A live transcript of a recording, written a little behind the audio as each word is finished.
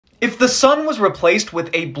If the sun was replaced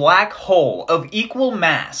with a black hole of equal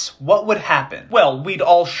mass, what would happen? Well, we'd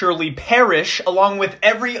all surely perish along with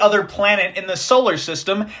every other planet in the solar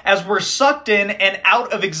system as we're sucked in and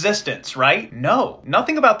out of existence, right? No,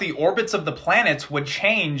 nothing about the orbits of the planets would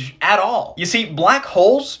change at all. You see, black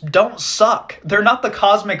holes don't suck. They're not the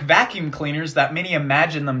cosmic vacuum cleaners that many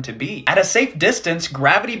imagine them to be. At a safe distance,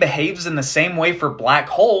 gravity behaves in the same way for black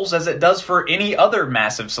holes as it does for any other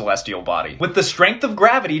massive celestial body, with the strength of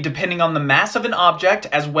gravity depending on the mass of an object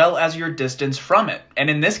as well as your distance from it. And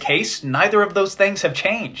in this case, neither of those things have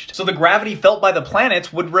changed. So the gravity felt by the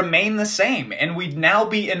planets would remain the same, and we'd now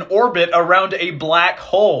be in orbit around a black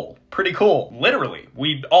hole. Pretty cool. Literally,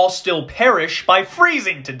 we'd all still perish by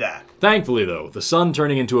freezing to death. Thankfully though, the sun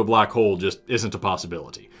turning into a black hole just isn't a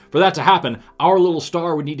possibility. For that to happen, our little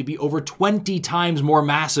star would need to be over 20 times more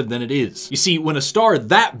massive than it is. You see, when a star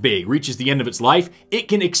that big reaches the end of its life, it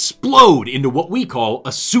can explode into what we call a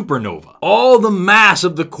supernova. All the mass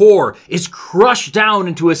of the core is crushed down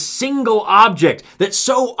into a single object that's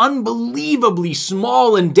so unbelievably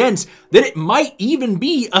small and dense that it might even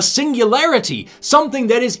be a singularity, something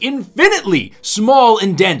that is infinitely small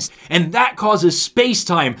and dense, and that causes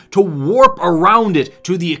space-time to warp around it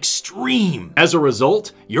to the extreme. As a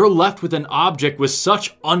result, you're left with an object with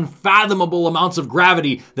such unfathomable amounts of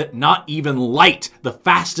gravity that not even light, the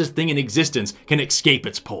fastest thing in existence, can escape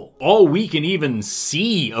its pull. All we can even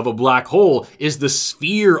see of a black hole is the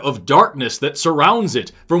sphere of darkness that surrounds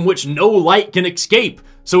it, from which no light can escape.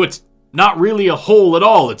 So it's not really a hole at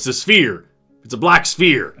all, it's a sphere. It's a black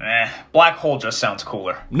sphere. Black hole just sounds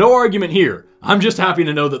cooler. No argument here. I'm just happy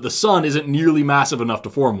to know that the sun isn't nearly massive enough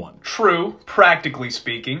to form one. True, practically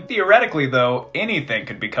speaking. Theoretically, though, anything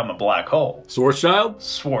could become a black hole. Schwarzschild?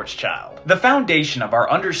 Schwarzschild. The foundation of our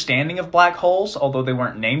understanding of black holes, although they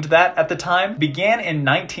weren't named that at the time, began in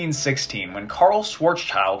 1916 when Carl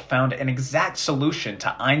Schwarzschild found an exact solution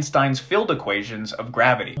to Einstein's field equations of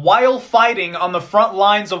gravity while fighting on the front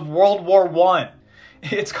lines of World War I.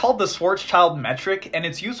 It's called the Schwarzschild metric, and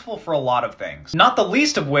it's useful for a lot of things. Not the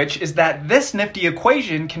least of which is that this nifty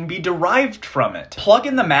equation can be derived from it. Plug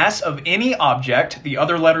in the mass of any object, the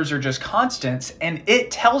other letters are just constants, and it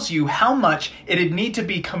tells you how much it'd need to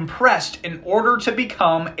be compressed in order to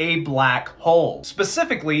become a black hole.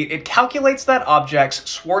 Specifically, it calculates that object's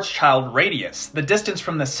Schwarzschild radius, the distance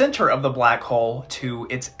from the center of the black hole to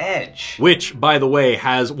its edge. Which, by the way,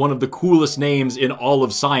 has one of the coolest names in all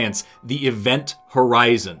of science, the Evanthorizan,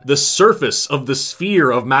 the surface of the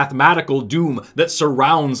sphere of mathematical doom that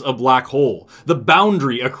surrounds a black hole, the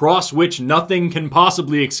boundary across which nothing can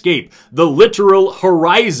possibly escape, the literal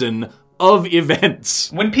horizon of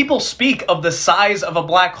events. When people speak of the size of a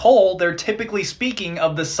black hole, they're typically speaking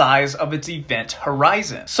of the size of its event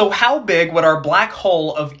horizon. So how big would our black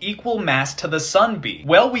hole of equal mass to the sun be?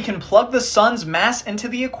 Well, we can plug the sun's mass into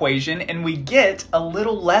the equation and we get a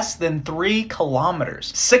little less than 3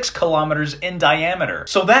 kilometers, 6 kilometers in diameter.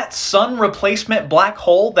 So that sun replacement black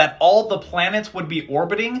hole that all the planets would be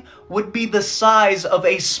orbiting would be the size of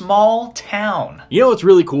a small town. You know what's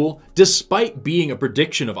really cool? Despite being a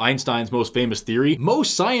prediction of Einstein's most famous theory,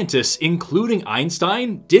 most scientists, including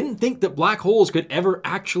Einstein, didn't think that black holes could ever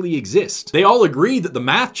actually exist. They all agreed that the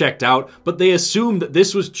math checked out, but they assumed that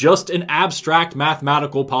this was just an abstract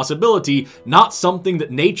mathematical possibility, not something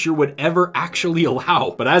that nature would ever actually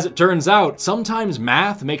allow. But as it turns out, sometimes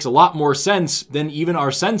math makes a lot more sense than even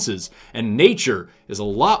our senses, and nature is a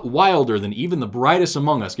lot wilder than even the brightest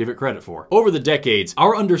among us give it credit for. Over the decades,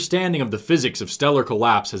 our understanding of the physics of stellar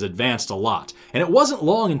collapse has advanced a lot, and it wasn't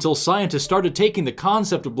long until scientists started taking the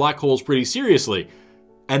concept of black holes pretty seriously.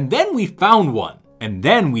 And then we found one, and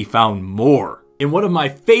then we found more. In one of my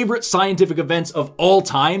favorite scientific events of all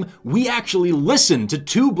time, we actually listened to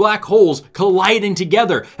 2 black holes colliding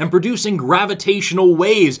together and producing gravitational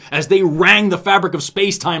waves as they rang the fabric of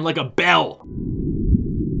space-time like a bell.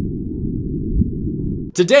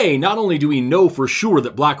 Today, not only do we know for sure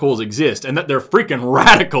that black holes exist and that they're freaking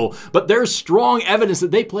radical, but there's strong evidence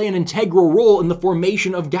that they play an integral role in the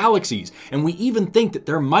formation of galaxies. And we even think that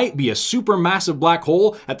there might be a supermassive black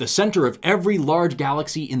hole at the center of every large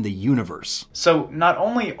galaxy in the universe. So not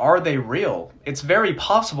only are they real, it's very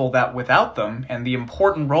possible that without them and the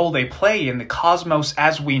important role they play in the cosmos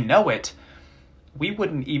as we know it, we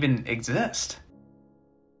wouldn't even exist.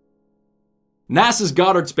 NASA's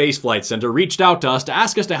Goddard Space Flight Center reached out to us to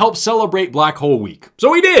ask us to help celebrate Black Hole Week. So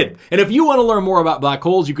we did! And if you want to learn more about black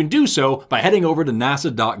holes, you can do so by heading over to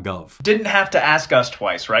nasa.gov. Didn't have to ask us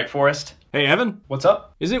twice, right, Forrest? Hey, Evan? What's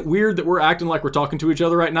up? Is it weird that we're acting like we're talking to each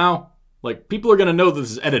other right now? Like, people are gonna know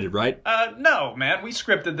this is edited, right? No, man. We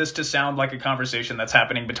scripted this to sound like a conversation that's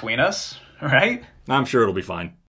happening between us. right? I'm sure it'll be fine.